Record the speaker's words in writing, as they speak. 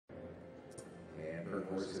Her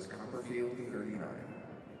horse is Copperfield 39.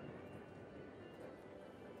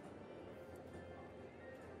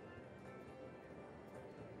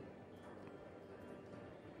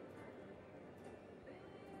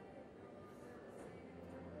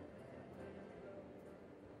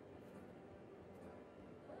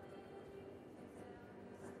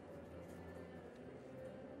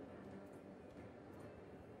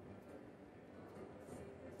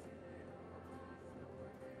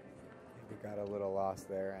 We got a little lost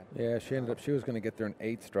there. And Yeah, she was going to get there in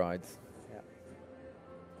 8 strides. yeah.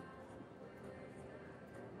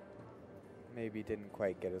 Maybe didn't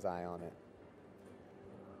quite get his eye on it.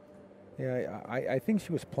 Yeah, I think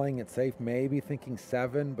she was playing it safe, maybe thinking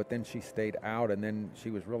 7, but then she stayed out, and then she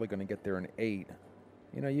was really going to get there in 8.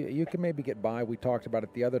 You know, you could maybe get by. We talked about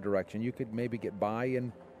it the other direction. You could maybe get by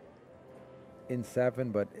in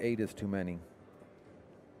 7, but 8 is too many.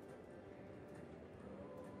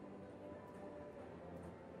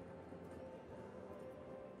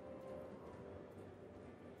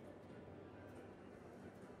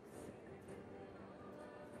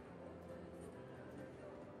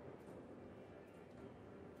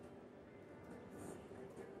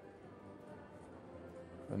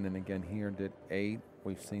 And then again here did 8.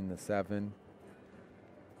 We've seen the 7.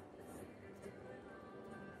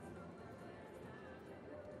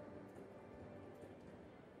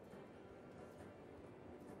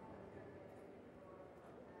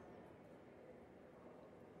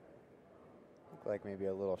 Looked like maybe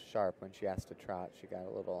a little sharp when she asked to trot. She got a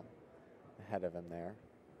little ahead of him there.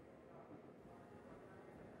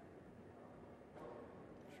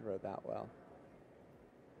 She rode that well.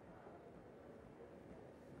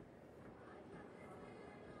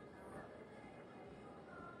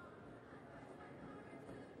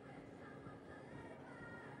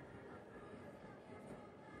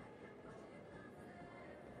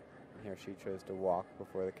 Here she chose to walk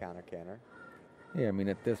before the counter canter. Yeah, I mean,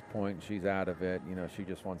 at this point, she's out of it. You know, she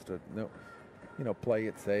just wants to, play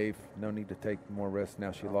it safe. No need to take more risks.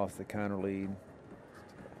 Now she lost the counter lead.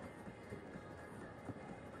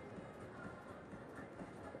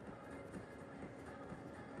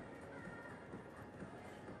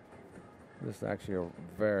 This is actually a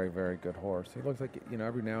very, very good horse. He looks like,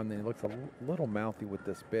 every now and then he looks a little mouthy with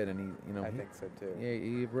this bit, and I think so too. Yeah,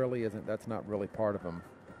 he really isn't. That's not really part of him.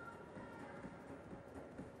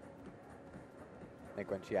 I think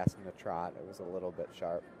when she asked him to trot, it was a little bit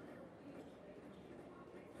sharp.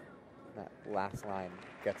 That last line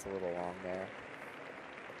gets a little long there.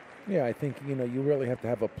 Yeah, I think you really have to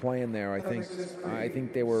have a plan there. I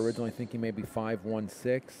think they were originally thinking maybe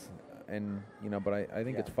 5-1-6, and but I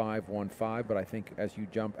think it's 5-1-5. But I think as you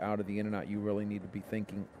jump out of the in and out, you really need to be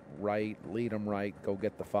thinking right, lead them right, go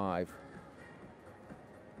get the 5.